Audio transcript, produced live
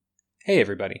Hey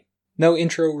everybody. No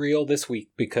intro reel this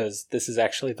week because this is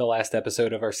actually the last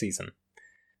episode of our season.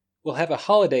 We'll have a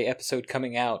holiday episode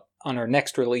coming out on our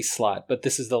next release slot, but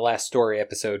this is the last story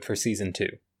episode for Season 2.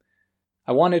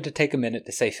 I wanted to take a minute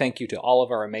to say thank you to all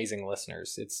of our amazing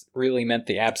listeners. It's really meant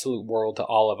the absolute world to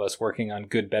all of us working on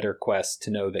Good Better Quest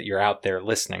to know that you're out there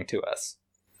listening to us.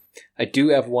 I do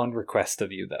have one request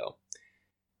of you, though.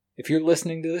 If you're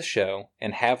listening to the show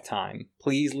and have time,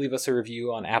 please leave us a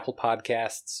review on Apple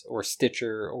Podcasts or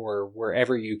Stitcher or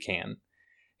wherever you can.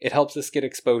 It helps us get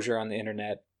exposure on the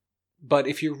internet. But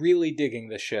if you're really digging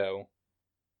the show,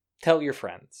 tell your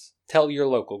friends. Tell your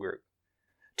local group.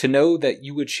 To know that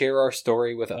you would share our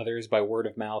story with others by word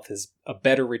of mouth is a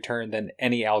better return than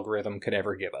any algorithm could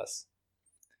ever give us.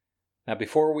 Now,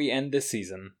 before we end this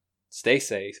season, stay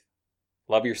safe,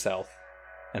 love yourself,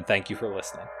 and thank you for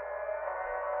listening.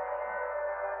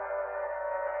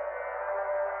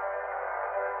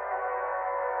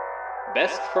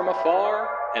 Best from afar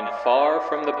and far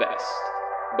from the best.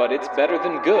 But it's better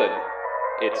than good.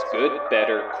 It's Good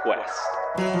Better Quest.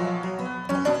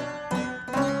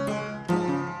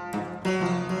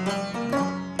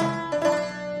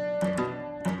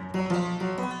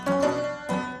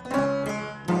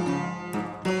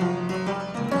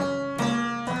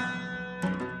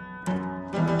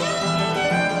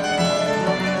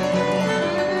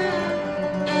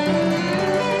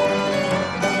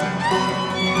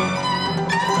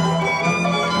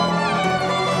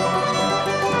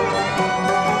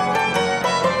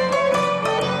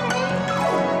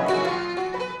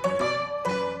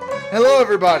 Hello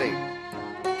everybody!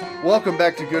 Welcome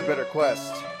back to Good Better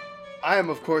Quest. I am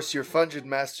of course your Fungid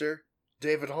Master,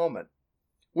 David Holman.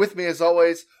 With me as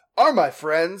always are my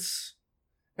friends,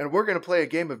 and we're going to play a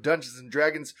game of Dungeons &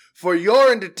 Dragons for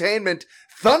your entertainment.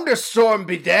 Thunderstorm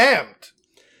be damned!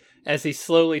 As he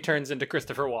slowly turns into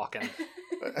Christopher Walken.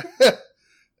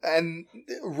 And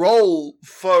roll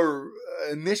for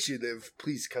initiative.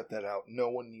 Please cut that out. No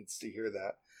one needs to hear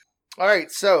that.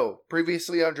 Alright, so,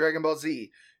 previously on Dragon Ball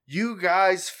Z, you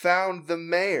guys found the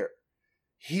mayor.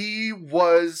 He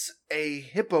was a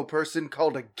hippo person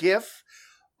called a GIF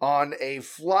on a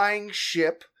flying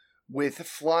ship with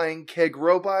flying keg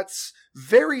robots,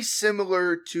 very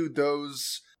similar to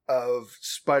those of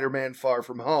Spider-Man Far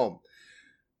From Home.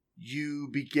 You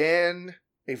began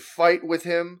a fight with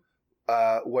him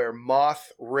where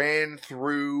Moth ran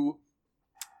through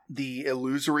the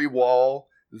illusory wall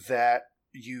that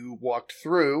you walked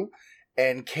through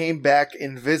and came back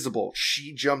invisible.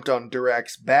 She jumped on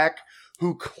Durak's back,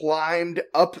 who climbed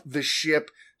up the ship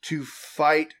to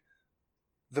fight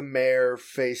the mayor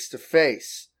face to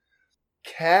face.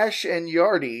 Cash and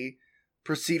Yardy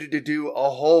proceeded to do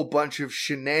a whole bunch of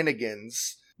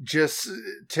shenanigans just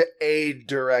to aid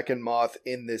Durak and Moth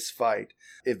in this fight.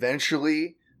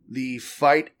 Eventually, the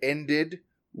fight ended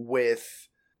with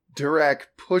Durak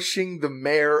pushing the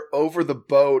mayor over the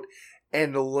boat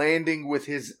and landing with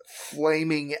his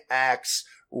flaming axe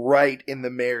right in the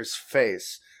mayor's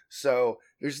face. So,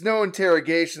 there's no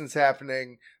interrogations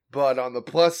happening, but on the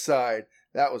plus side,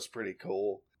 that was pretty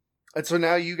cool. And so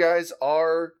now you guys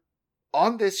are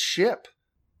on this ship.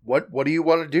 What do you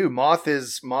want to do? Moth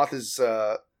is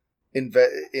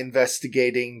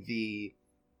investigating the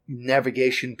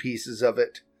navigation pieces of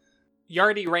it.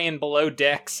 Yardy ran below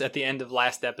decks at the end of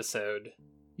last episode.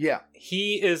 Yeah.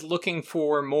 He is looking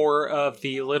for more of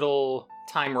the little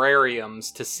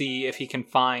Timrariums to see if he can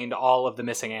find all of the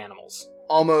missing animals.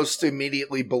 Almost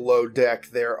immediately below deck,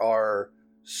 there are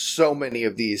so many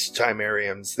of these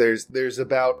Timariums. There's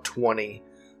about 20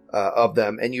 of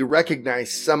them, and you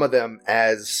recognize some of them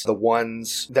as the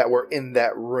ones that were in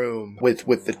that room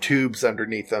with the tubes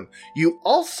underneath them. You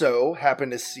also happen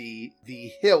to see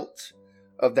the hilt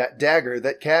of that dagger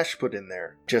that Cash put in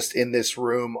there, just in this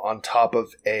room on top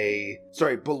of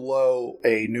below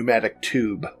a pneumatic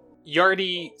tube.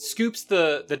 Yardy scoops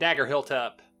the dagger hilt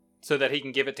up so that he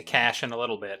can give it to Cash in a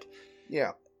little bit.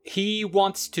 Yeah. He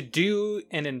wants to do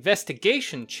an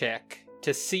investigation check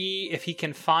to see if he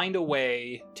can find a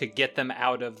way to get them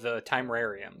out of the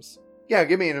Timrariums. Yeah,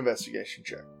 give me an investigation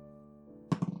check.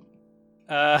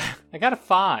 I got a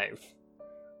 5.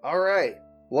 Alright.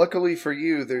 Luckily for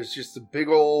you, there's just a big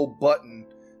old button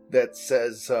that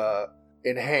says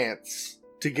enhance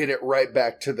to get it right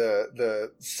back to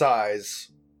the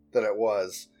size that it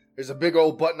was. There's a big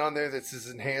old button on there that says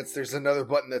enhance. There's another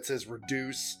button that says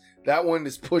reduce. That one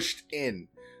is pushed in,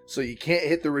 so you can't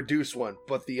hit the reduce one.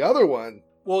 But the other one...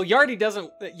 Well,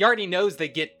 Yardy knows they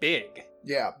get big.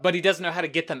 Yeah. But he doesn't know how to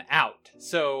get them out.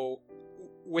 So,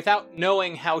 without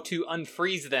knowing how to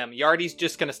unfreeze them, Yardy's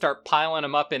just going to start piling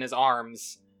them up in his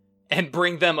arms and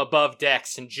bring them above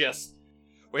decks and just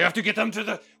We have to get them to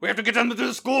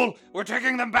the school. We're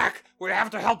taking them back. We have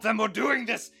to help them. We're doing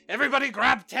this. Everybody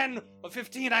grab 10 or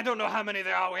 15. I don't know how many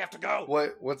there are. We have to go.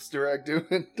 What's Durak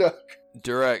doing, Duck?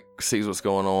 Durak sees what's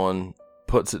going on,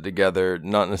 puts it together,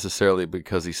 not necessarily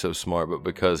because he's so smart, but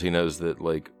because he knows that,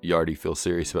 like, Yardi feels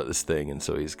serious about this thing, and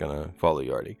so he's gonna follow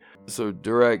Yardi. So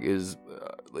Durak is,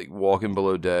 walking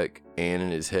below deck, and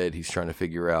in his head, he's trying to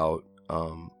figure out,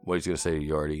 what he's gonna say to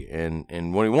Yardi.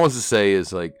 And what he wants to say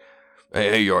is, like,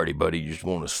 hey, Yardi, buddy, you just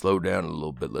want to slow down a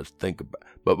little bit, let's think about it.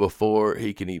 But before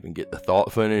he can even get the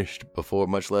thought finished,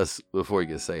 much less before he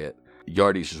can say it,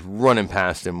 Yardi's just running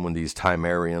past him with these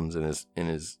Timeriums in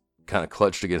his kind of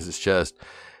clutched against his chest,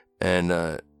 and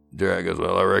Durak goes,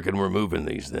 well, I reckon we're moving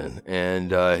these then.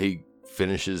 And he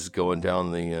finishes going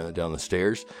down the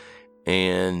stairs,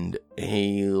 and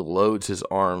he loads his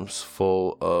arms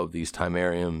full of these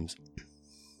Timeriums,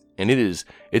 and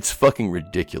it's fucking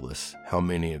ridiculous how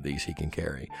many of these he can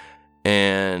carry.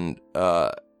 And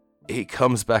he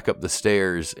comes back up the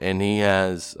stairs, and he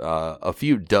has a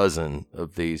few dozen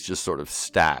of these just sort of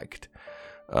stacked.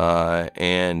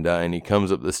 And he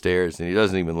comes up the stairs, and he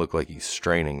doesn't even look like he's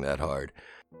straining that hard.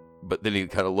 But then he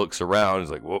kind of looks around, and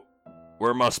he's like, well,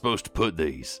 where am I supposed to put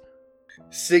these?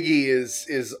 Siggy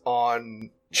is on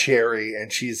Cherry,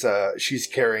 and she's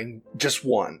carrying just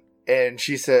one. And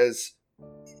she says,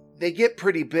 they get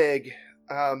pretty big.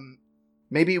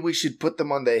 Maybe we should put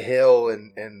them on the hill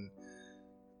and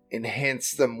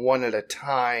enhance them one at a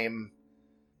time.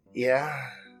 Yeah?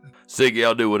 Siggy,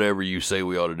 I'll do whatever you say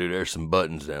we ought to do. There's some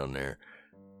buttons down there.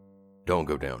 Don't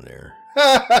go down there.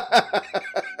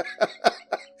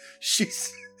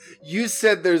 You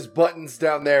said there's buttons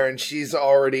down there, and she's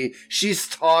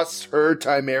tossed her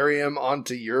Timerium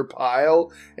onto your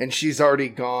pile, and she's already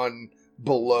gone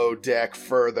below deck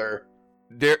further.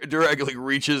 Durak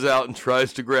reaches out and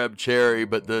tries to grab Cherry,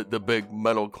 but the big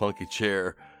metal clunky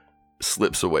chair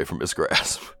slips away from his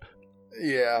grasp.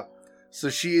 Yeah. So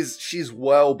she's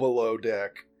well below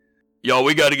deck. Y'all,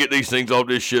 we got to get these things off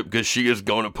this ship because she is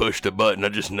going to push the button. I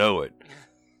just know it.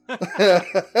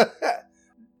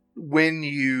 When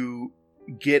you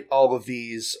get all of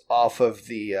these off of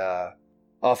the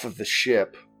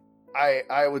ship,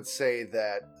 I would say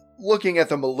that looking at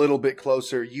them a little bit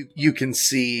closer, you can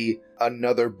see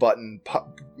another button,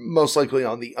 most likely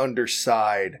on the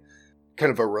underside,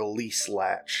 kind of a release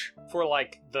latch. For,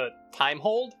 like, the time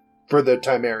hold? For the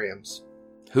Timeriums.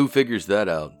 Who figures that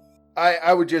out?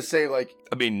 I would just say, like...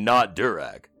 I mean, not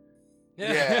Durak.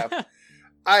 Yeah.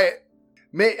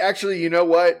 Actually, you know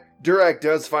what? Durak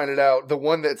does find it out. The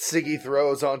one that Siggy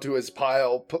throws onto his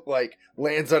pile,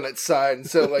 lands on its side, and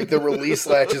so, like, the release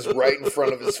latch is right in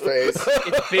front of his face.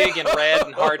 It's big and red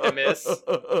and hard to miss.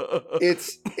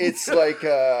 It's like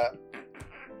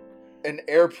an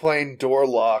airplane door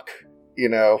lock, you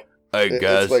know? Hey,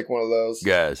 guys. It's like one of those.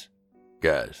 Guys.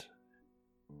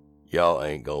 Y'all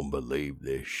ain't gonna believe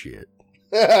this shit.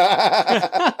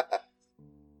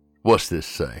 What's this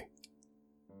say?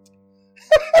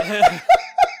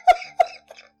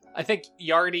 I think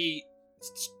Yardi,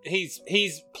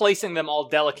 he's placing them all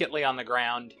delicately on the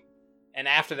ground, and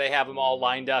after they have them all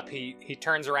lined up, he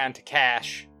turns around to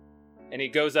Cash, and he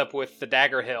goes up with the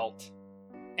dagger hilt.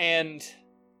 And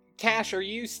Cash, are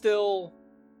you still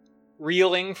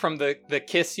reeling from the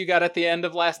kiss you got at the end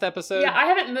of last episode? Yeah, I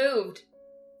haven't moved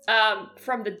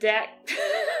from the deck.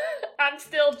 I'm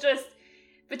still just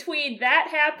between that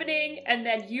happening and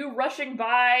then you rushing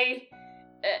by,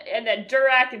 and then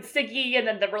Durak and Siggy, and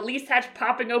then the release hatch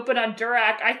popping open on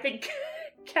Durak. I think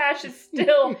Cash is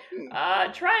still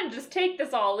trying to just take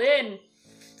this all in.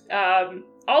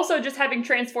 Also just having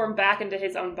transformed back into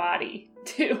his own body,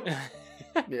 too.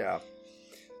 Yeah.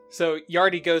 So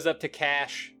Yardi goes up to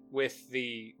Cash with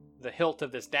the hilt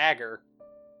of this dagger,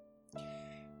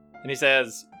 and he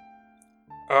says,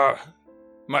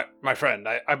 My friend,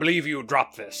 I believe you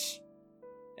dropped this.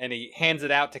 And he hands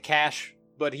it out to Cash,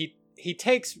 but he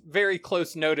takes very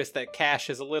close notice that Cash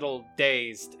is a little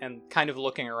dazed and kind of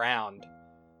looking around.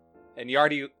 And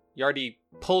Yardi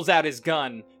pulls out his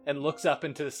gun and looks up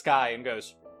into the sky and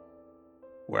goes,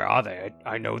 Where are they?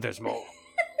 I know there's more.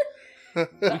 We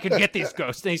can get these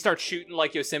ghosts. And he starts shooting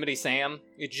like Yosemite Sam.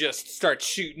 He just starts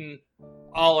shooting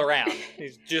all around.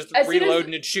 He's just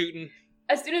reloading and shooting.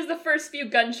 As soon as the first few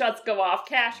gunshots go off,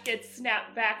 Cash gets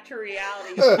snapped back to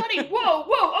reality. Buddy,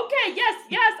 whoa, okay,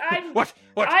 yes, I'm... What?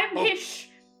 I'm Hish.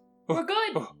 We're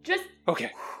good. Just...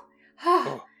 Okay.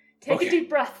 Take a deep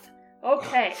breath.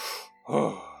 Okay.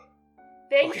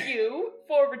 Thank you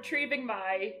for retrieving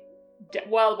my...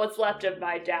 what's left of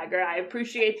my dagger. I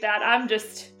appreciate that. I'm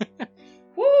just...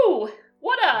 Woo!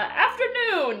 What a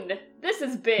afternoon this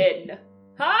has been.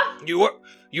 Huh?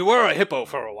 You were a hippo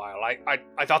for a while.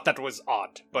 I thought that was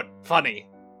odd, but funny.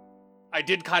 I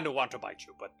did kind of want to bite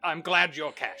you, but I'm glad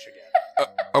you're Cash again.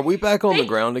 Are we back on the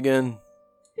ground again?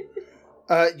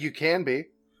 You can be.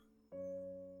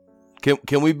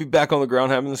 Can we be back on the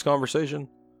ground having this conversation?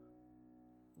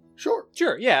 Sure.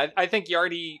 Sure, yeah. I think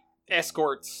Yardy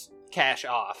escorts Cash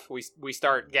off. We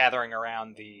start gathering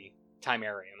around the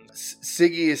Timerium.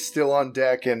 Siggy is still on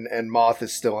deck, and Moth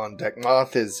is still on deck.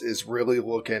 Moth is really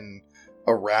looking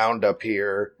around up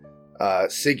here.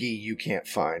 Siggy you can't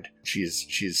find.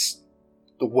 She's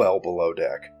well below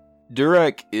deck.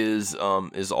 Durek is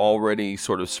already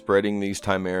sort of spreading these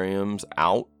Timeriums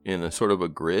out in a sort of a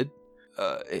grid.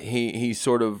 He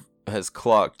sort of has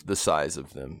clocked the size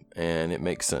of them, and it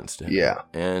makes sense to him. Yeah.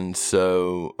 And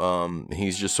so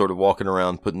he's just sort of walking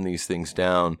around putting these things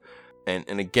down,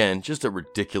 and again, just a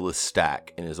ridiculous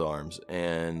stack in his arms,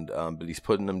 and but he's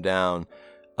putting them down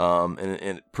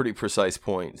in pretty precise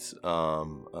points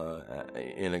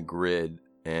in a grid,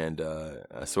 and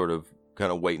sort of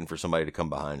kind of waiting for somebody to come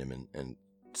behind him and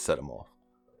set him off.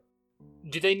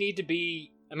 Do they need to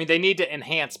be... I mean, they need to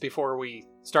enhance before we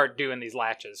start doing these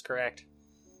latches, correct?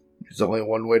 There's only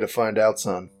one way to find out,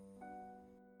 son.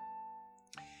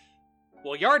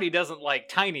 Well, Yardy doesn't like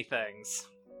tiny things.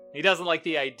 He doesn't like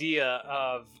the idea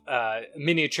of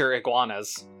miniature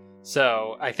iguanas.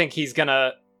 So I think he's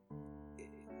gonna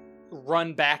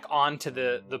run back onto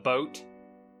the boat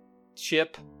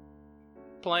ship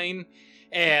plane,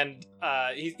 and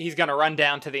he's gonna run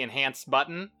down to the enhance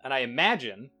button, and I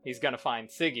imagine he's gonna find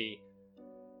Siggy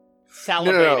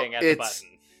salivating at the button.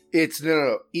 It's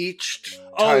no. Each it's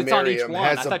on each Timerium one.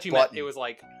 has I a thought you button. meant it was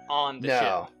like on the No.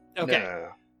 ship. Okay. No.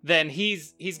 Then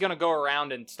he's gonna go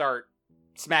around and start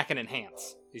smacking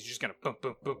enhance. He's just gonna boom,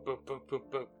 boom, boom, boom, boom, boom,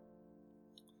 boom.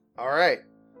 All right.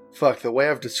 Fuck, the way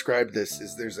I've described this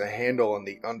is there's a handle on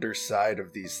the underside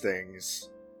of these things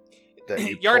that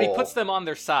you Yardy pull. puts them on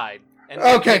their side. And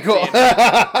Okay, cool.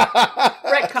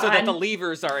 Retcon. so that the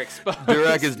levers are exposed.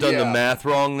 Durek has done the Yeah. math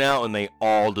wrong now, and they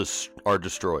all are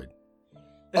destroyed.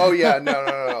 Oh, yeah,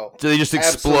 no. So they just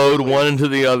explode Absolutely. one into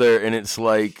the other, and it's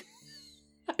like,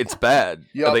 it's bad.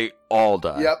 Yup. They all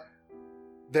die. Yep.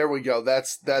 There we go.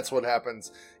 That's what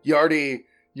happens. Yardy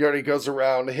goes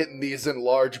around hitting these in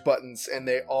large buttons, and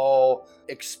they all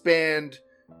expand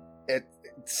at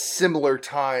similar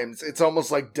times. It's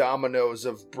almost like dominoes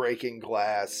of breaking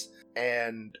glass.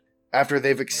 And after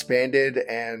they've expanded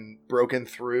and broken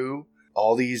through,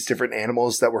 all these different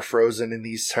animals that were frozen in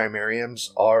these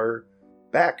Timeriums are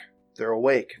back. They're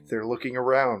awake. They're looking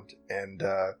around. And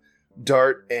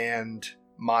Dart and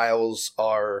Miles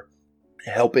are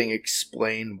helping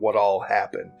explain what all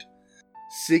happened.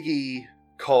 Siggy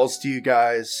calls to you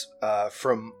guys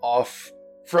from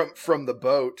the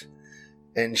boat,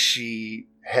 and she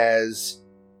has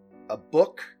a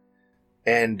book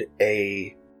and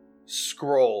a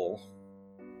scroll.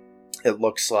 It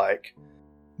looks like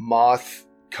Moth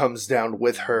comes down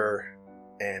with her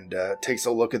and takes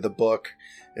a look at the book,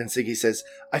 and Siggy says,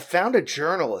 "I found a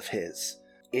journal of his.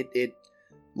 It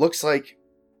looks like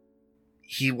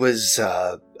he was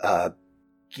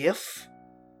GIF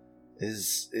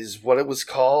is what it was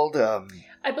called.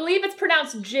 I believe it's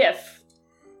pronounced GIF.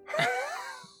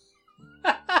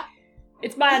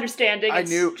 It's my understanding.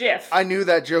 It's GIF. I knew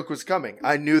that joke was coming.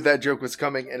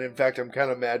 And in fact, I'm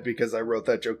kind of mad because I wrote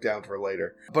that joke down for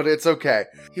later. But it's okay.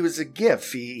 He was a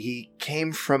GIF. He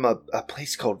came from a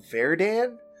place called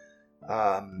Verdan.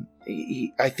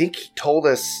 I think he told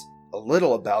us a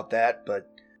little about that, but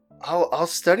I'll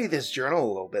study this journal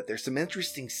a little bit. There's some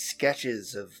interesting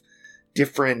sketches of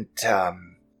different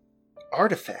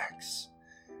artifacts.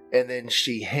 And then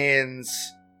she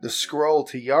hands the scroll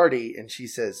to Yardy, and she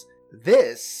says,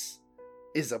 "This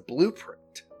is a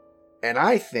blueprint, and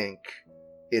I think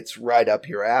it's right up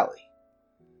your alley."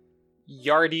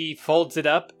 Yardy folds it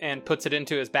up and puts it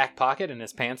into his back pocket in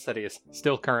his pants that he is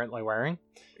still currently wearing.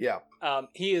 Yeah.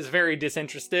 He is very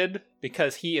disinterested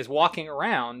because he is walking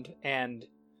around and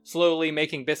slowly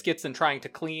making biscuits and trying to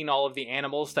clean all of the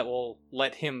animals that will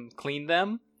let him clean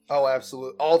them. Oh,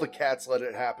 absolutely. All the cats let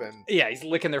it happen. Yeah, he's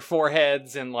licking their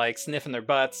foreheads and like sniffing their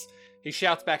butts. He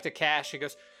shouts back to Cash. He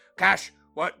goes, Cash,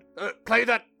 what? Play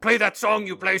that song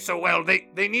you play so well. They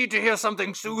need to hear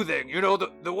something soothing. You know,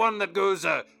 the one that goes,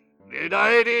 I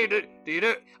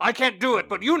can't do it,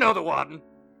 but you know the one.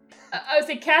 I would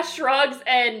say Cash shrugs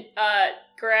and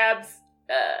grabs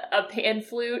a pan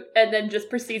flute and then just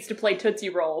proceeds to play Tootsie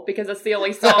Roll because that's the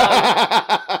only song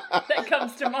that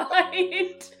comes to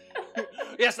mind.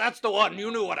 Yes, that's the one.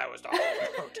 You knew what I was talking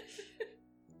about.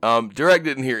 Durek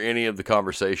didn't hear any of the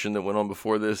conversation that went on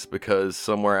before this because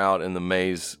somewhere out in the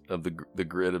maze of the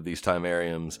grid of these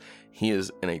Timeriums, he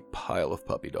is in a pile of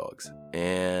puppy dogs.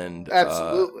 And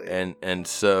Absolutely. And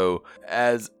so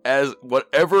as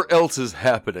whatever else is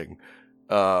happening,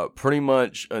 pretty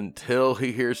much until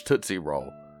he hears Tootsie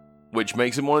Roll, which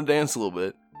makes him want to dance a little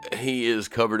bit, he is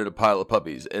covered in a pile of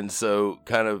puppies. And so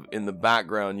kind of in the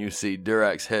background, you see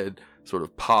Durak's head sort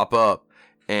of pop up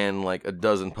and like a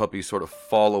dozen puppies sort of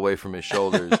fall away from his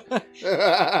shoulders.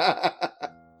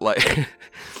 like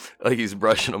he's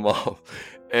brushing them off.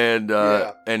 And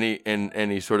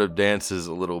and he sort of dances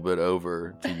a little bit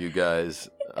over to you guys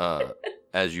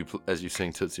as you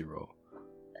sing Tootsie Roll.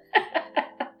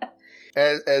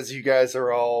 As you guys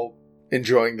are all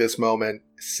enjoying this moment,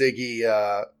 Siggy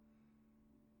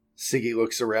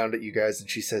looks around at you guys and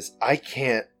she says, "I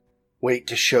can't wait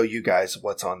to show you guys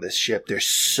what's on this ship. There's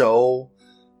so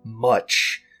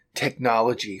much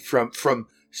technology from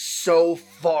so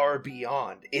far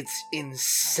beyond. It's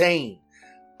insane.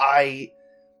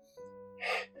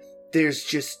 There's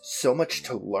just so much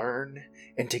to learn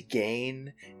and to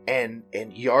gain. And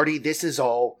Yardi, this is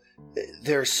all,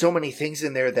 there are so many things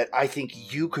in there that I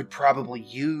think you could probably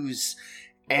use."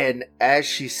 And as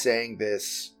she's saying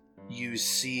this, you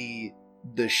see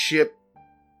the ship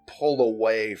pull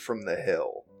away from the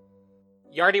hill.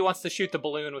 Yardi wants to shoot the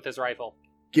balloon with his rifle.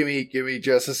 Give me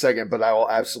just a second, but I will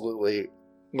absolutely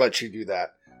let you do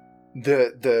that.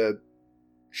 The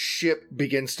ship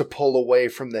begins to pull away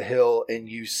from the hill, and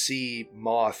you see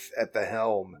Moth at the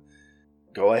helm.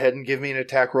 Go ahead and give me an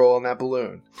attack roll on that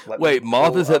balloon. Wait,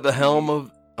 Moth is at the helm of...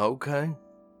 Okay.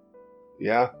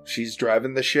 Yeah, she's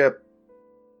driving the ship.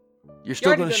 You're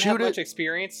still going to Yardi doesn't shoot have it? much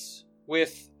experience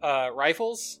with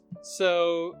rifles,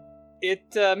 so it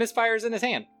misfires in his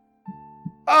hand.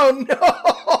 Oh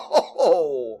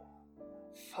no!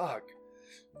 Fuck.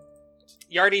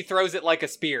 Yardi throws it like a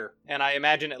spear, and I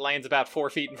imagine it lands about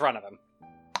 4 feet in front of him.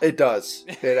 It does.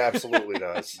 It absolutely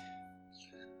does.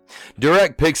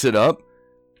 Durek picks it up.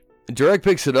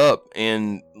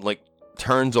 And like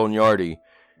turns on Yardi.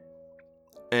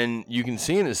 And you can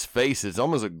see in his face, it's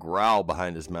almost a growl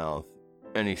behind his mouth.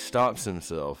 And he stops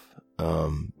himself.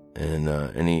 And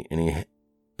he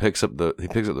picks up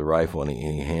the rifle and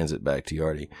he hands it back to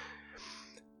Yardi.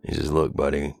 He says, "Look,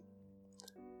 buddy,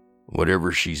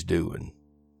 whatever she's doing,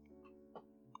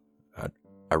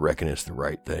 I reckon it's the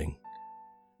right thing.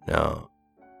 Now,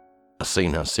 I've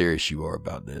seen how serious you are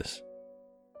about this.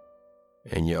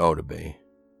 And you ought to be.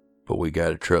 But we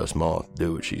gotta trust Moth to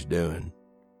do what she's doing.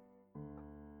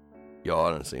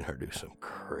 Y'all done seen her do some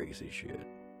crazy shit."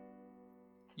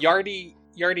 Yardi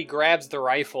grabs the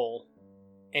rifle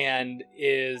and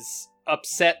is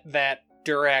upset that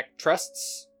Durek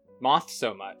trusts Moth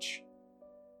so much.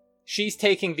 She's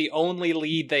taking the only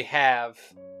lead they have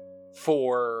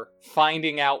for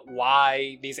finding out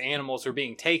why these animals are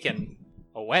being taken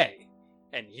away.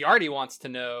 And Yardi wants to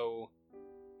know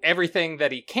everything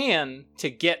that he can to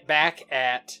get back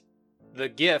at the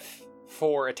GIF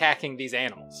for attacking these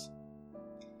animals.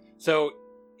 So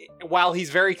while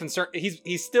he's very concerned,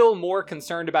 he's still more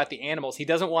concerned about the animals. He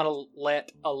doesn't want to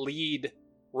let a lead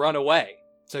run away.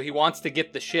 So he wants to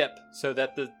get the ship so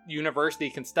that the university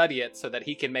can study it so that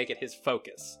he can make it his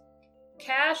focus.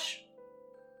 Cash,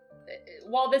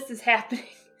 while this is happening,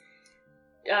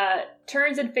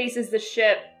 turns and faces the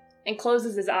ship and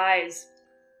closes his eyes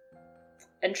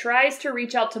and tries to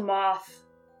reach out to Moth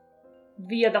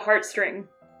via the heartstring.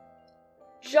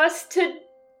 Just to,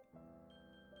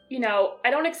 I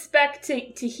don't expect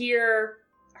to hear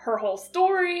her whole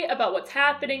story about what's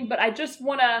happening, but I just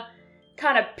want to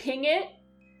kind of ping it.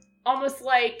 Almost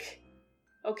like,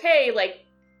 okay, like,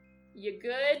 you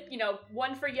good?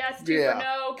 1 for yes, 2 for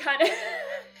no, kind of,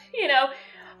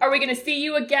 are we going to see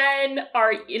you again?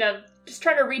 Or, just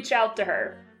trying to reach out to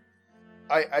her.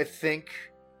 I think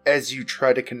as you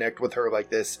try to connect with her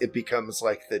like this, it becomes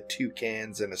like the 2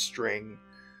 cans in a string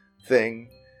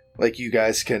thing. Like you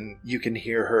can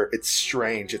hear her. It's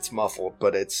strange, it's muffled,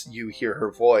 but you hear her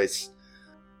voice.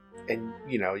 And,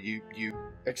 you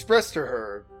express to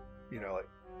her, like,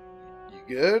 "You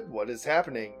good? What is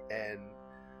happening?" And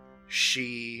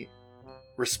she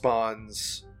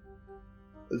responds,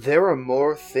 "There are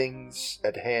more things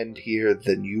at hand here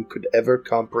than you could ever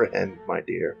comprehend, my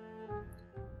dear.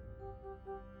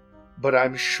 But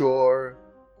I'm sure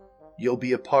you'll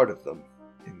be a part of them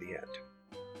in the end."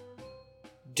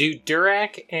 Do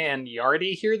Durek and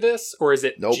Yardi hear this, or is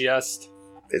it Nope. just...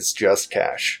 It's just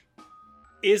Cash.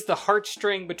 Is the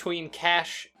heartstring between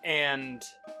Cash and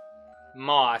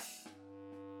Moth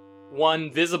one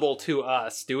visible to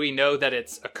us? Do we know that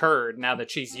it's occurred now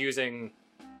that she's using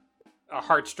a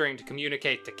heartstring to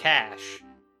communicate to Cash.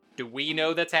 Do we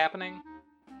know that's happening?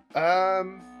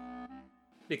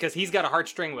 Because he's got a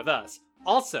heartstring with us.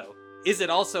 Also, is it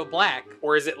also black,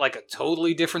 or is it like a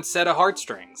totally different set of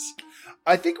heartstrings?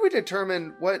 I think we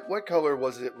determined what color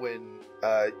was it when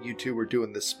you two were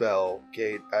doing the spell,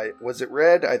 Kate. Was it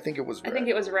red? I think it was red. I think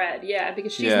it was red, yeah,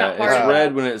 because she's not part it's of red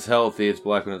that. when it's healthy, it's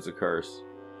black when it's a curse.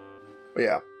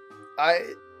 Yeah.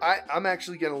 I'm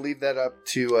actually going to leave that up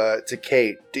to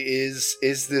Kate. Is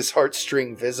this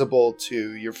heartstring visible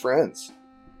to your friends?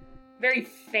 Very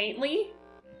faintly,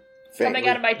 Faintly. coming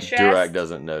out of my chest. Durak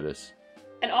doesn't notice.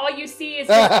 And all you see is...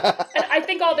 and I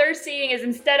think all they're seeing is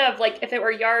instead of, like, if it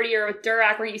were Yardy or with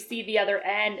Durak where you see the other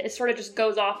end, it sort of just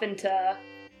goes off into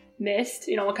mist.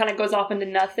 You know, it kind of goes off into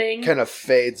nothing. Kind of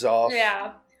fades off.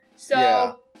 Yeah. So,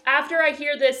 Yeah. after I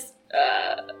hear this,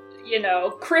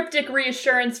 cryptic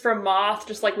reassurance from Moth,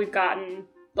 just like we've gotten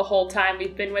the whole time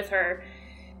we've been with her,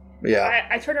 Yeah.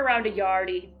 I turn around to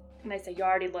Yardy, and I say,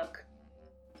 Yardy, look.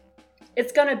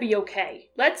 It's gonna be okay.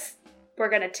 We're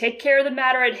gonna take care of the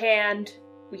matter at hand.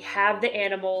 We have the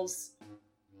animals.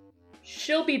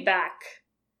 She'll be back.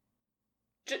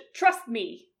 Trust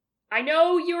me. I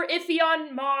know you're iffy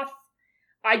on Moth.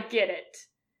 I get it.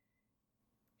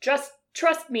 Just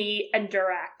trust me and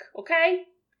Durak, okay?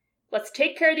 Let's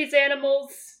take care of these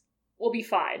animals. We'll be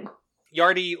fine.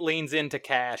 Yardy leans into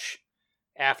Cash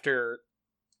after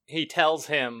he tells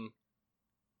him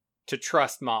to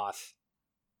trust Moth.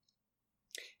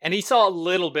 And he saw a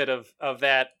little bit of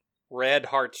that red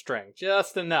heartstring,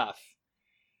 just enough.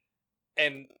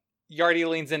 And Yardy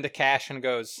leans into Cash and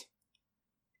goes,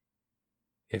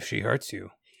 If she hurts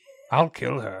you, I'll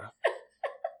kill her.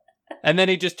 and then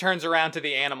he just turns around to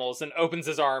the animals and opens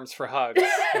his arms for hugs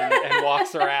and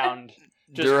walks around,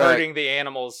 just hurting the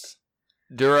animals.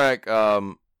 Durak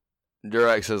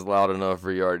says loud enough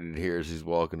for Yardy to hear as he's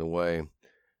walking away.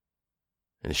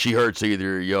 And she hurts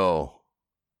either of y'all,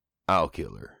 I'll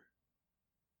kill her.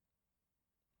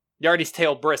 Yardy's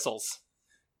tail bristles.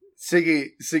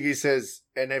 Siggy says,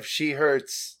 and if she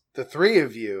hurts the three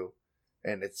of you,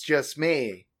 and it's just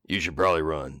me, You should probably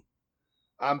run.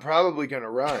 I'm probably gonna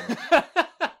run.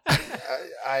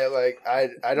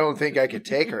 I don't think I could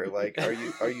take her. Like, are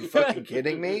you fucking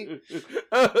kidding me?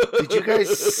 Did you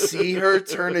guys see her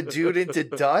turn a dude into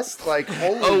dust? Like,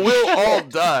 holy we'll shit. all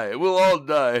die. We'll all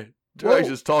die. Durak's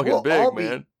just talking we'll all big, be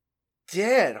man.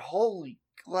 Dead. Holy,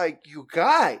 like, you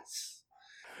guys.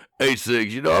 Hey,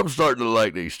 Sigs, I'm starting to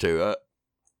like these two.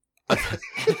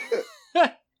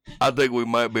 I think we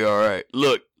might be all right.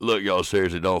 Look, y'all,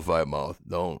 seriously, don't fight Moth.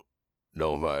 Don't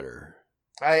fight her.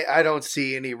 I don't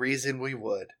see any reason we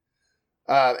would.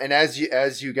 And as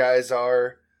you guys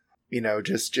are,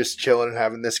 just chilling and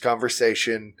having this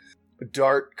conversation,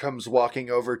 Dart comes walking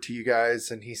over to you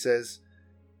guys and he says,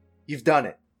 "You've done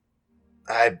it.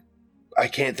 I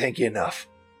can't thank you enough.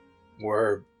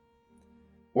 We're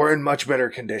in much better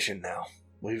condition now.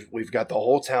 We've got the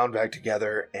whole town back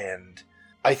together, and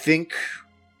I think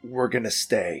we're gonna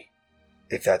stay,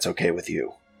 if that's okay with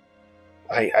you.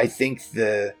 I think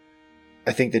the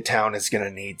town is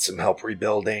gonna need some help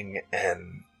rebuilding,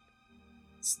 and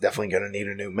it's definitely gonna need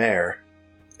a new mayor."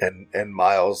 And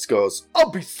Miles goes,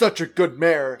 "I'll be such a good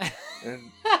mayor."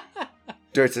 And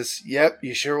Dart says, "Yep,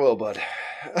 you sure will, bud."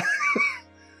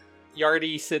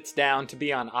 Yardy sits down to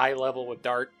be on eye level with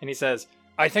Dart, and he says,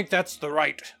 I think that's the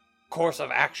right course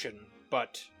of action,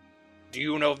 but do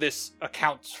you know this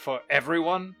accounts for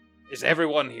everyone? Is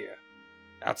everyone here,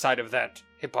 outside of that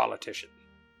Hippolytician?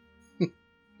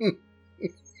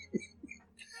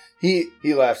 He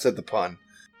laughs at the pun.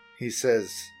 He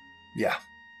says, "Yeah,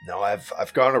 no,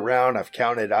 I've gone around, I've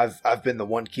counted, I've been the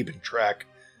one keeping track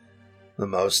the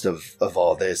most of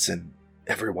all this, and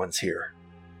everyone's here.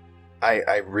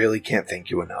 I really can't thank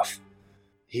you enough."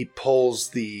 He pulls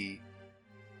the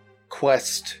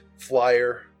quest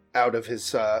flyer out of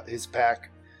his pack.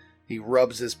 He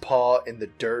rubs his paw in the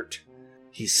dirt.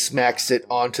 He smacks it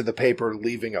onto the paper,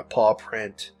 leaving a paw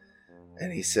print.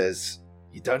 And he says,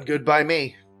 "You done good by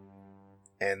me."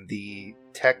 And the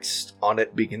text on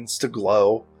it begins to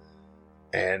glow,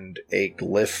 and a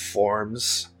glyph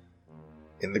forms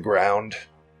in the ground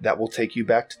that will take you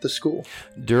back to the school.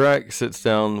 Durak sits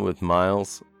down with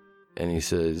Miles, and he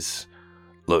says,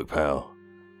 "Look, pal,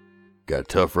 got a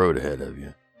tough road ahead of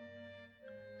you.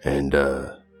 And,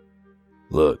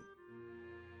 look,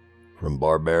 from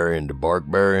barbarian to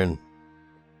barkbarian,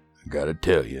 I gotta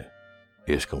tell you,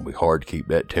 it's gonna be hard to keep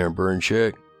that temper in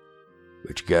check,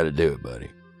 but you gotta do it, buddy.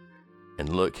 And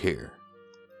look here."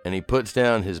 And he puts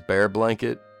down his bear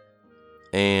blanket,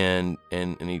 and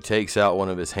he takes out one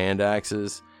of his hand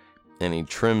axes, and he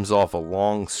trims off a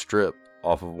long strip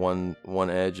off of one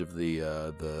edge of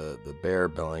the bear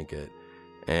blanket,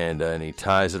 and he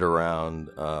ties it around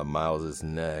Miles's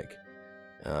neck,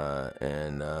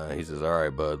 and he says, "All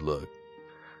right, bud, look,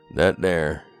 that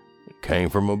there came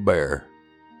from a bear.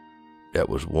 That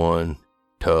was one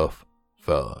tough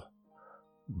fella.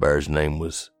 Bear's name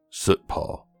was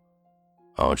Sootpaw.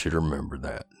 I want you to remember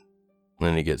that." And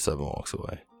then he gets up and walks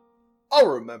away. I'll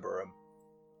remember him.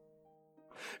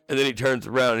 And then he turns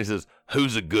around and he says,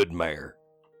 "Who's a good mayor?"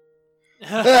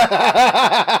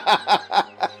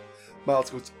 Miles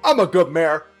goes, "I'm a good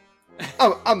mayor.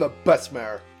 I'm the best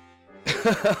mayor."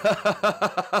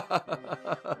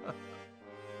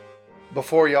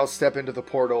 Before y'all step into the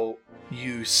portal,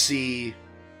 you see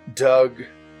Doug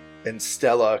and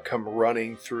Stella come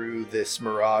running through this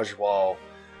mirage wall,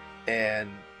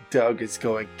 and Doug is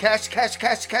going, "Catch, catch,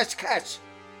 catch, catch, catch."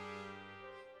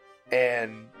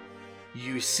 And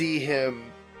you see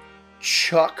him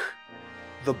chuck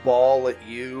the ball at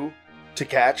you to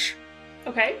catch.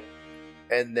 Okay.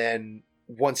 And then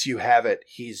once you have it,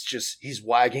 he's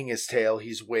wagging his tail.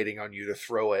 He's waiting on you to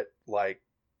throw it like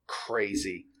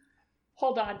crazy.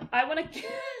 Hold on. I want to...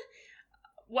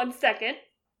 1 second.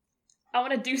 I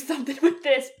want to do something with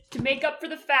this to make up for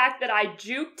the fact that I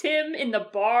juked him in the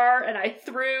bar and I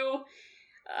threw...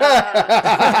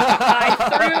 I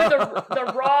threw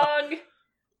the wrong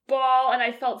ball and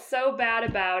I felt so bad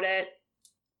about it.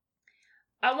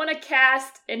 I want to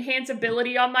cast Enhance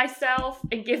Ability on myself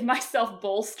and give myself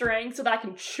bull strength so that I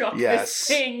can chuck this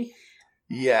thing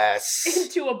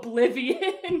into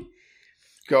oblivion.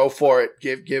 Go for it.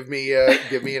 Give me an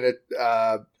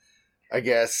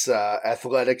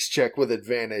athletics check with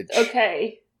advantage.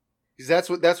 Okay.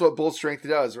 Because that's what bull strength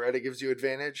does, right? It gives you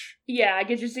advantage. Yeah, it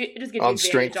just gives you advantage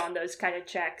strength on those kind of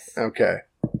checks. Okay.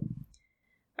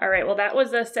 All right. Well, that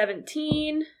was a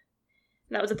 17.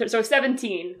 That was a so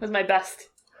 17 was my best.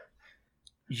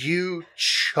 You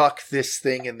chuck this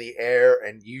thing in the air,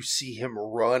 and you see him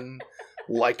run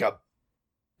like a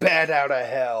bat out of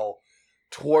hell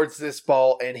towards this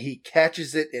ball, and he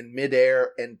catches it in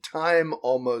midair, and time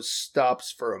almost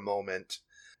stops for a moment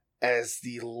as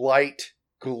the light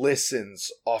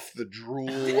glistens off the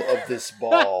drool of this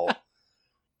ball,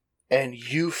 and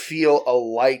you feel a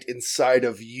light inside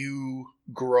of you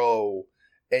grow,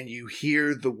 and you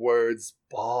hear the words,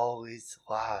 "Ball is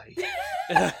light."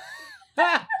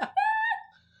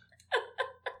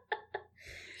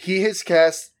 He has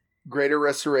cast Greater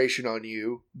Restoration on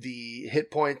you. The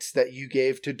hit points that you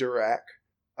gave to Durak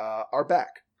are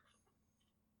back.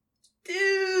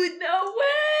 Dude, no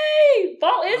way!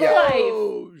 Ball is life!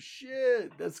 Oh,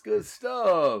 shit. That's good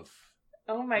stuff.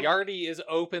 Oh my... Yardy is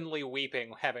openly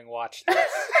weeping having watched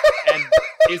this and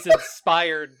is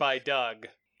inspired by Doug.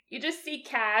 You just see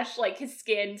Cash, like, his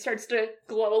skin starts to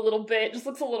glow a little bit, just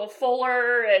looks a little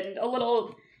fuller and a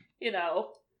little,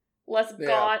 less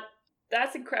gaunt.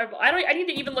 That's incredible. I need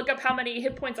to even look up how many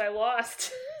hit points I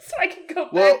lost so I can go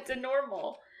back to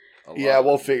normal. Yeah,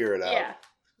 we'll figure it out.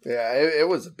 Yeah, it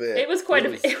was a bit. It was quite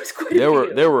a few. There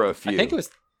were a few. I think it was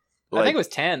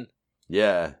 10.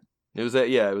 Yeah. It was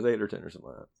 8 or 10 or something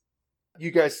like that.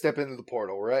 You guys step into the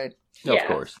portal, right? Yeah. Of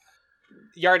course.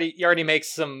 Yardy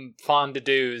makes some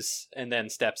fond-to-dos and then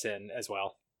steps in as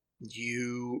well.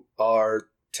 You are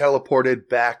teleported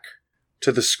back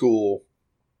to the school.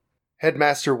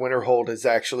 Headmaster Winterhold is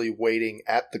actually waiting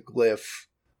at the glyph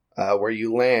where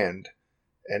you land,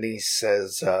 and he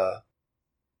says,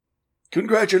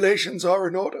 "Congratulations are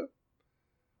in order.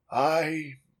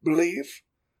 I believe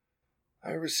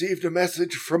I received a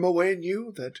message from Owain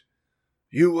Yu that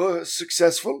you were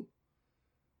successful.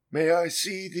 May I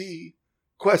see the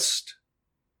quest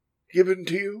given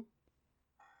to you?"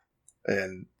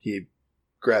 And he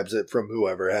grabs it from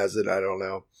whoever has it, I don't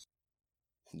know.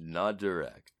 Not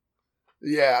direct.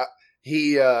 Yeah,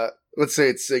 he, let's say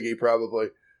it's Siggy probably.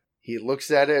 He looks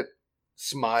at it,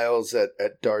 smiles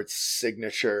at Dart's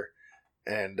signature,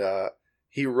 and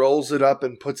he rolls it up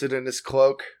and puts it in his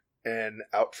cloak, and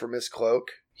out from his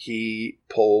cloak, he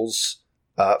pulls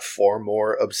 4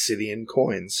 more obsidian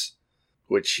coins,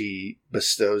 which he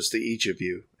bestows to each of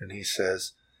you, and he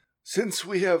says, "Since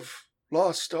we have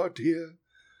lost our dear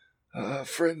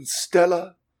friend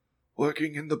Stella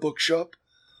working in the bookshop,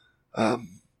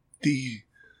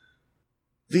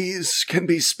 these can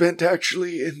be spent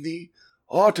actually in the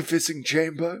artificing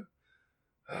chamber,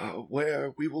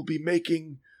 where we will be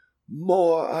making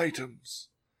more items.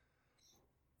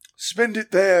 Spend it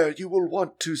there. You will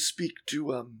want to speak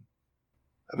to,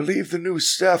 I believe the new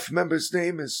staff member's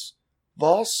name is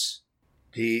Voss."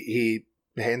 He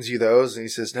hands you those, and he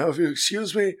says, "Now, if you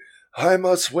excuse me, I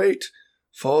must wait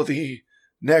for the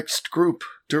next group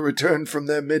to return from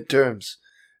their midterms.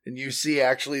 And you see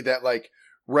actually that, like,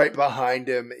 right behind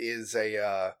him is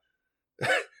a,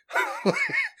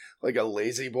 like a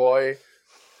lazy boy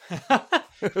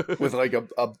with, like,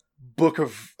 a book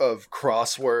of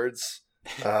crosswords,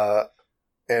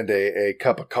 and a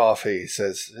cup of coffee. He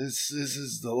says, this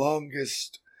is the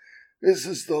longest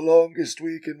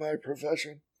week in my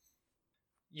profession.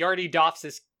 Yardy doffs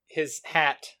his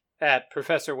hat at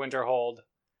Professor Winterhold,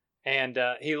 and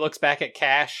he looks back at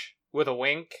Cash with a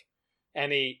wink,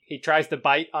 and he tries to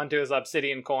bite onto his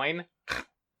obsidian coin.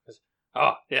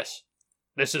 Ah, yes.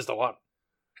 This is the one.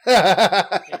 He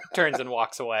turns and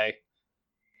walks away.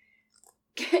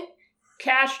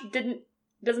 Cash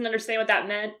doesn't understand what that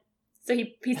meant, so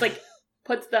he's like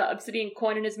puts the obsidian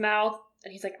coin in his mouth,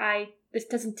 and he's like, this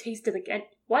doesn't taste it again.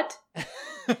 What?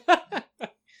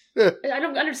 I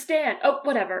don't understand. Oh,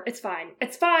 whatever. It's fine.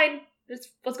 It's fine.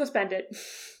 Let's go spend it.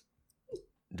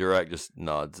 Durak just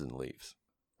nods and leaves.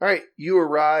 All right, you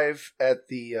arrive at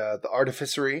the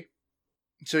artificery.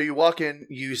 So you walk in,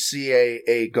 you see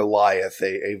a Goliath,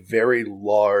 a very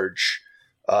large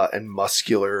and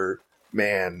muscular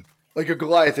man. Like, a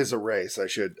Goliath is a race, I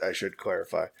should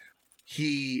clarify.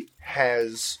 He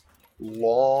has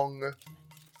long,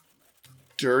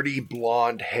 dirty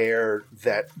blonde hair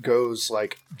that goes,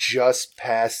 like, just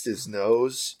past his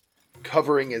nose,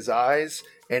 covering his eyes,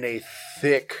 and a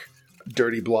thick,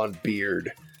 dirty blonde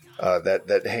beard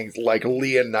that hangs like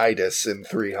Leonidas in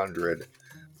 300.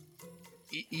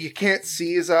 You can't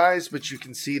see his eyes, but you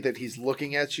can see that he's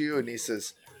looking at you, and he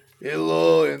says,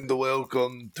 "Hello and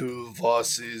welcome to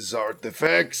Voss's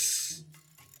Artifacts.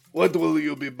 What will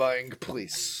you be buying,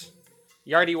 please?"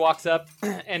 Yardy walks up,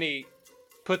 and he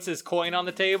puts his coin on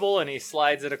the table, and he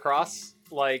slides it across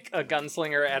like a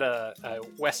gunslinger at a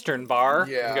western bar.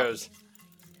 Yeah. And goes,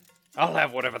 I'll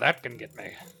have whatever that can get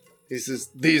me. He says,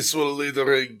 "This will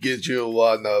literally get you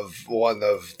one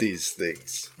of these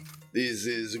things. This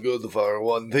is good for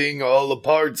one thing. All the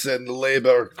parts and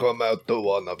labor come out to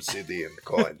one obsidian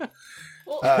coin."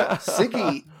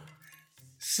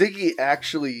 Siggy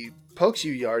actually pokes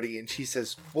you, Yardy, and she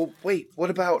says, "Well, wait. What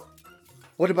about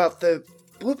the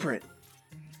blueprint?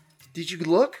 Did you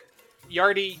look?"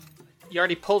 Yardy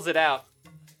pulls it out,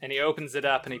 and he opens it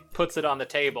up, and he puts it on the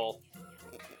table.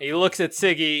 He looks at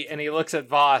Siggy, and he looks at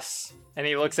Voss, and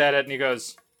he looks at it, and he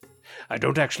goes, I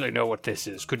don't actually know what this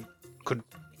is. Could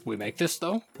we make this,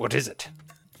 though? What is it?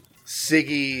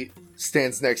 Siggy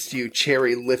stands next to you,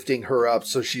 Cherry lifting her up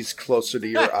so she's closer to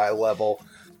your eye level,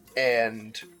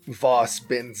 and Voss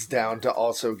bends down to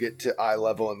also get to eye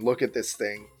level and look at this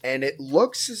thing, and it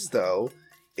looks as though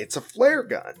it's a flare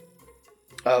gun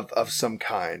of some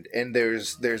kind, and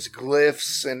there's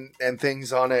glyphs and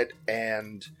things on it,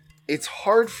 and it's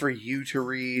hard for you to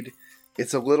read.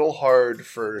 It's a little hard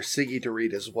for Siggy to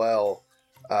read as well,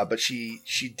 but she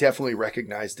definitely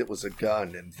recognized it was a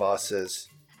gun, and Voss says,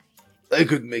 I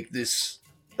could make this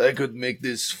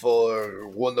for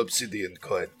one obsidian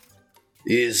coin.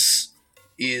 Is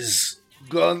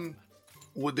gun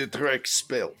would attract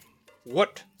spell.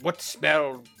 What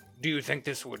spell do you think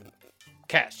this would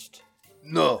cast?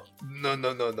 No.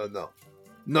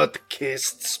 Not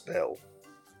cast spell.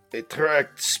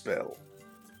 Attract spell.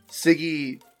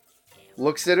 Siggy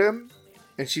looks at him,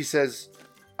 and she says,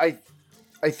 I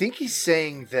think he's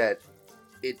saying that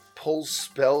it pulls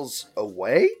spells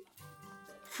away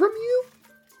from you?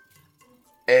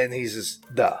 And he says,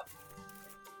 duh.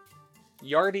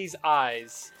 Yardy's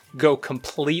eyes go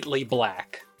completely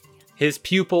black. His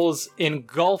pupils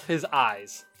engulf his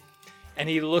eyes. And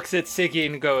he looks at Siggy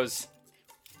and goes,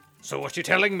 So what you're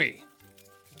telling me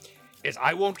is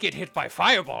I won't get hit by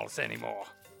fireballs anymore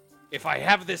if I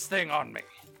have this thing on me.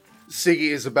 Siggy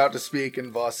is about to speak,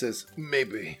 and Voss says,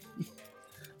 maybe.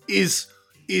 Is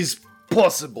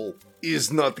possible,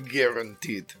 is not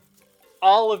guaranteed.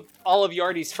 all of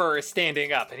Yardy's fur is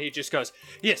standing up, and he just goes,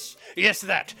 Yes,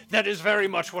 that is very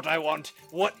much what I want.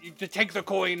 To take the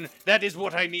coin, that is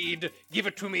what I need. Give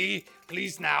it to me,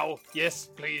 please now. Yes,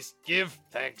 please, give,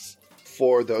 thanks.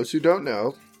 For those who don't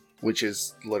know, which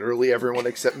is literally everyone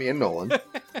except me and Nolan,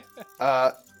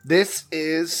 this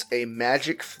is a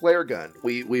magic flare gun.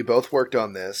 We both worked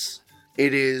on this.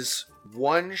 It is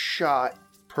one shot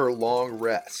per long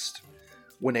rest.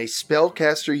 When a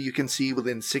spellcaster you can see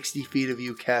within 60 feet of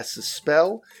you casts a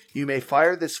spell, you may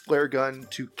fire this flare gun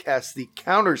to cast the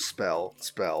counter spell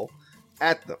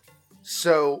at them.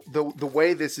 So the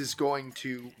way this is going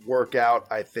to work out,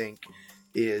 I think,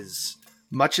 is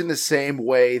much in the same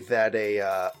way that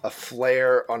a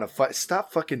flare on a fire.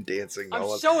 Stop fucking dancing, I'm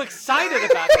Noah. so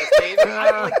excited about this, David.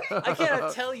 I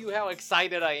cannot tell you how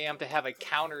excited I am to have a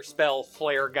counterspell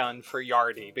flare gun for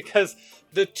Yardi, because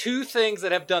the two things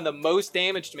that have done the most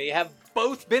damage to me have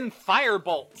both been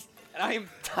firebolts, and I am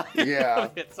tired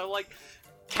of it. So, like,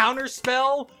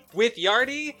 counterspell with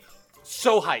Yardi,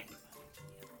 so hype.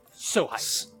 So hype.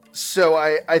 So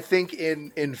I think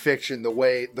in fiction the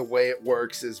way it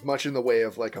works is much in the way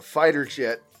of like a fighter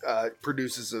jet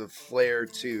produces a flare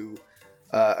to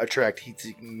attract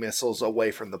heat-seeking missiles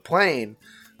away from the plane.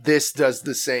 This does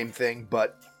the same thing,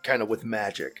 but kind of with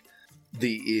magic.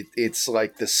 It's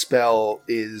like the spell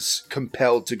is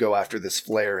compelled to go after this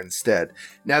flare instead.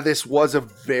 Now this was a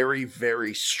very,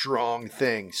 very strong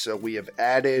thing, so we have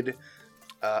added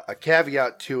a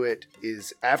caveat to it.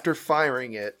 Is after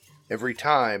firing it every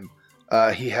time,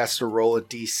 he has to roll a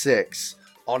d6.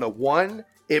 On a 1,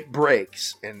 it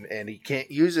breaks, and he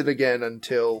can't use it again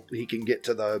until he can get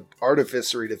to the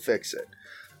artificery to fix it.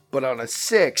 But on a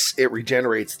 6, it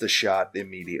regenerates the shot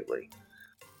immediately.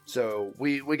 So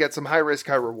we get some high risk,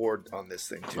 high reward on this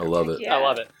thing too. I love it. Yeah. I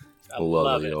love it. I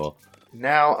love it, y'all.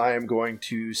 Now I am going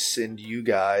to send you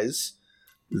guys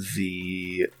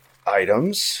the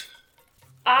items.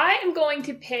 I am going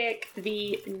to pick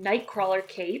the Nightcrawler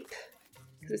cape,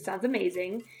 because it sounds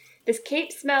amazing. This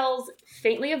cape smells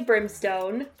faintly of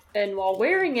brimstone, and while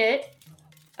wearing it,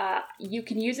 you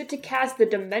can use it to cast the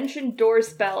Dimension Door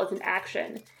spell as an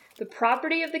action. The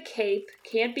property of the cape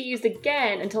can't be used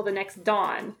again until the next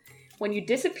dawn. When you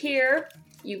disappear,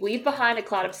 you leave behind a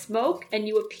cloud of smoke, and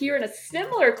you appear in a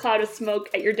similar cloud of smoke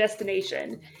at your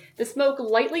destination. The smoke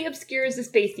lightly obscures the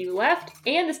space you left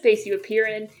and the space you appear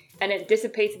in, and it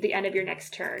dissipates at the end of your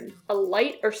next turn. A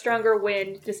light or stronger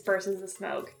wind disperses the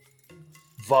smoke.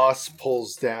 Voss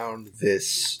pulls down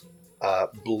this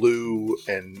blue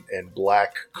and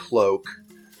black cloak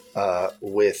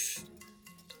with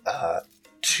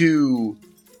 2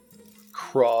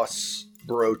 cross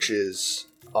brooches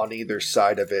on either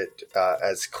side of it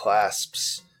as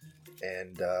clasps.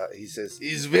 And he says,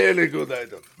 "It's very good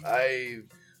item. I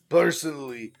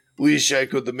personally wish I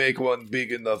could make one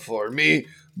big enough for me,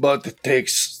 but it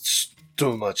takes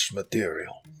too much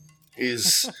material.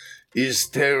 Is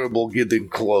terrible getting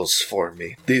close for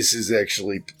me. This is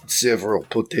actually several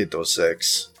potato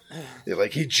sacks."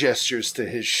 Like, he gestures to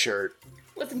his shirt.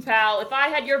 Listen, pal, if I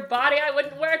had your body, I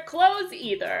wouldn't wear clothes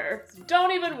either. So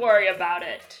don't even worry about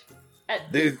it.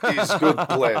 This is good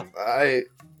plan.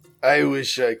 I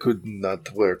wish I could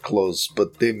not wear clothes,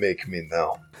 but they make me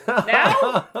now.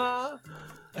 Now?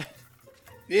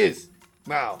 Yes,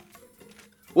 now.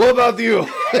 What about you?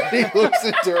 He looks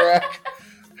at Durak.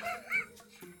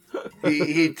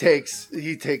 he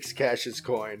takes Cash's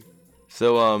coin.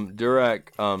 So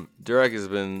Durak has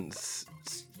been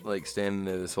like standing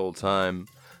there this whole time,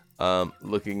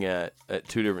 looking at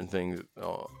 2 different things.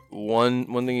 One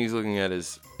thing he's looking at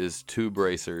is 2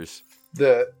 bracers.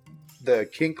 The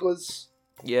Kinklas?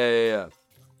 Yeah.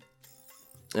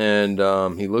 And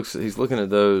he's looking at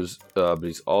those, but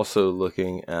he's also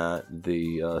looking at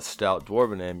the stout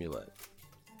dwarven amulet.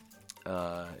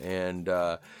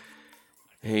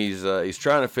 He's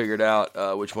trying to figure it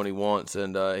out which one he wants,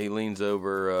 and he leans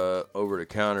over the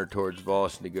counter towards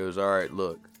Voss, and he goes, "All right,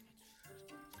 look,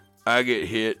 I get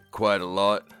hit quite a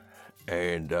lot,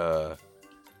 and I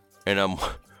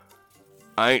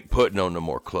ain't putting on no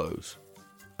more clothes,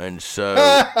 and so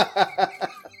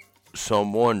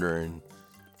I'm wondering,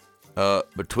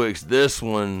 betwixt this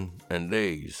one and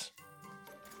these,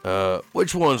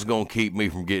 which one's gonna keep me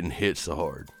from getting hit so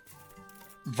hard?"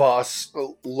 Voss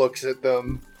looks at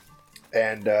them,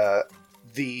 and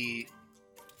the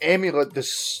amulet, the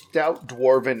stout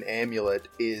dwarven amulet,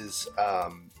 is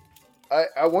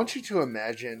I want you to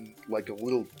imagine like a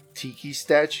little tiki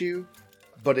statue,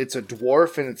 but it's a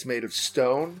dwarf and it's made of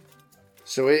stone,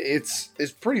 so it's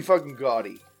pretty fucking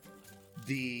gaudy.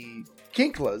 The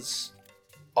Kinklas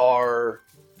are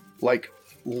like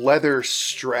leather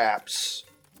straps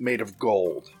made of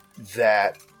gold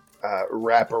that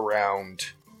wrap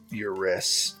around your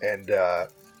wrists, and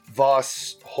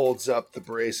Voss holds up the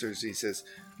bracers. He says,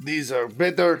 "These are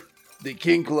better. The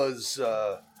Kinklas,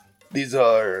 these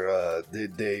are,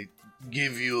 they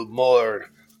give you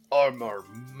more armor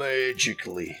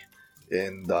magically,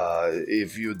 and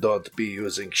if you don't be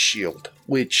using shield,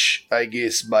 which I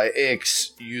guess by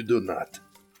X you do not."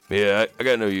 Yeah, I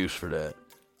got no use for that.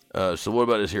 So what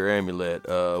about this here amulet?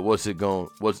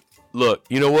 Look,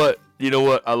 you know what?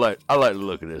 I like the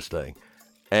look of this thing,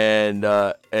 and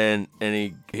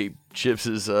he chips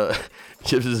his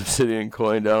chips his obsidian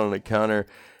coin down on the counter,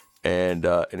 and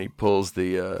he pulls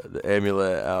the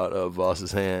amulet out of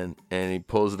Voss's hand, and he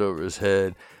pulls it over his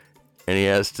head, and he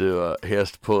has to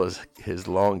pull his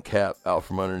long cap out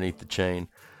from underneath the chain.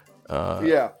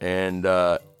 And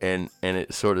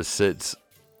it sort of sits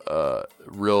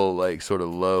real like sort of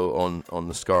low on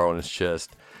the scar on his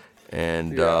chest,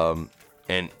 and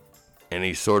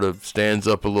he sort of stands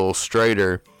up a little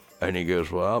straighter, and he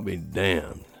goes, "Well, I'll be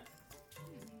damned."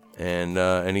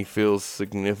 And he feels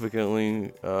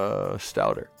significantly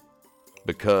stouter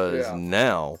because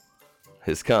now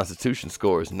his constitution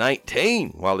score is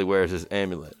 19 while he wears his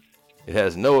amulet. It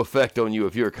has no effect on you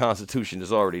if your constitution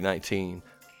is already 19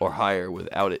 or higher.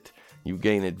 Without it, you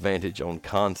gain advantage on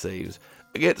con saves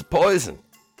against poison.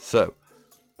 So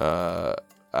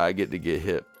I get to get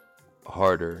hit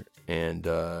harder and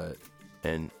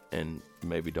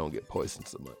maybe don't get poisoned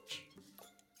so much.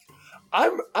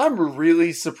 I'm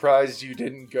really surprised you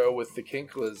didn't go with the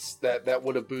Kinklas. That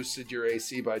would have boosted your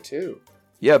AC by 2.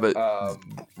 Yeah, but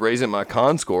raising my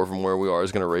con score from where we are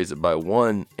is going to raise it by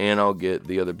 1, and I'll get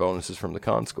the other bonuses from the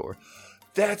con score.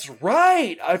 That's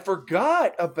right. I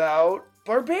forgot about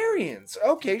barbarians.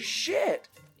 Okay, shit.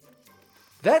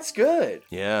 That's good.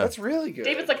 Yeah. That's really good.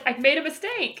 David's like, I've made a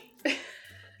mistake.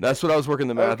 That's what I was working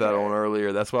the math out on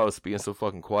earlier. That's why I was being so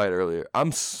fucking quiet earlier.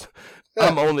 I'm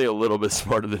only a little bit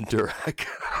smarter than Durak.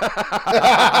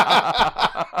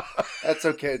 That's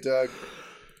okay, Doug.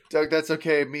 Doug, that's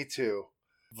okay. Me too.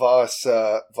 Voss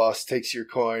takes your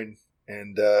coin,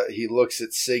 and he looks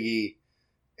at Siggy,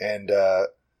 and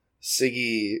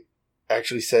Siggy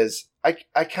actually says,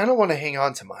 I kind of want to hang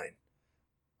on to mine.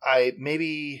 I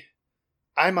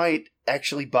might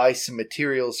actually buy some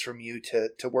materials from you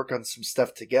to work on some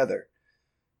stuff together.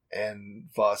 And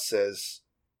Voss says,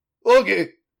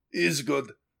 okay, is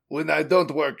good. When I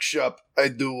don't work shop, I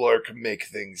do make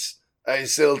things. I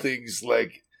sell things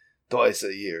like twice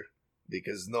a year,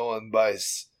 because no one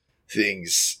buys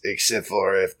things except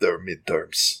for after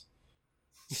midterms.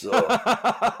 So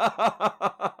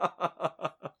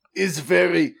is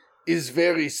very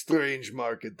strange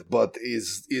market, but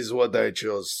is what I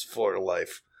chose for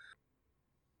life.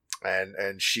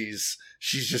 And she's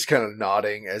just kind of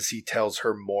nodding as he tells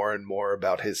her more and more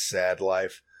about his sad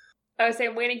life. I was saying,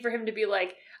 I'm waiting for him to be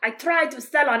like, I tried to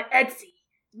sell on Etsy.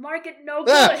 Market no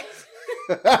good.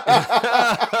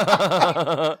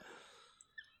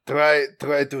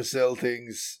 Try to sell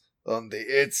things on the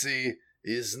Etsy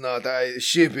is not.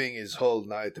 Shipping is whole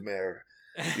nightmare.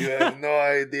 You have no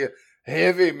idea.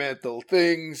 Heavy metal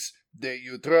things that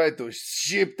you try to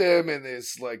ship them, and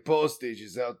it's like postage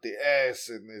is out the ass,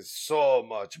 and there's so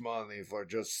much money for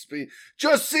just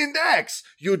Syndax.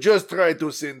 You just try to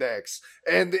Syndax,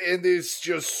 and it's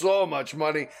just so much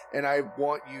money. And I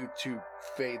want you to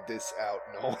fade this out,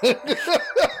 Nolan.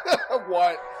 I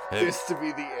want this to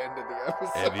be the end of the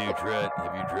episode. Have you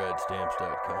tried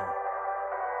stamps.com?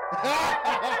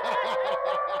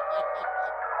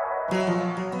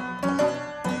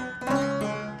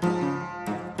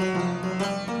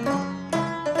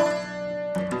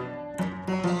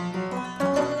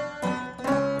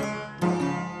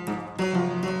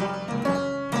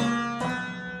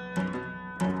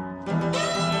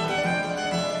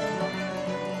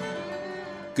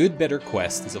 Good Better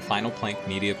Quest is a Final Plank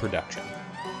Media production.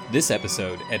 This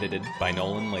episode edited by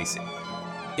Nolan Lacey.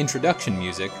 Introduction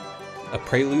music, A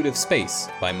Prelude of Space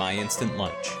by My Instant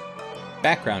Lunch.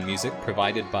 Background music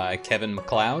provided by Kevin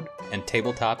MacLeod and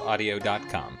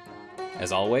TabletopAudio.com.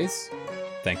 As always,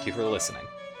 thank you for listening.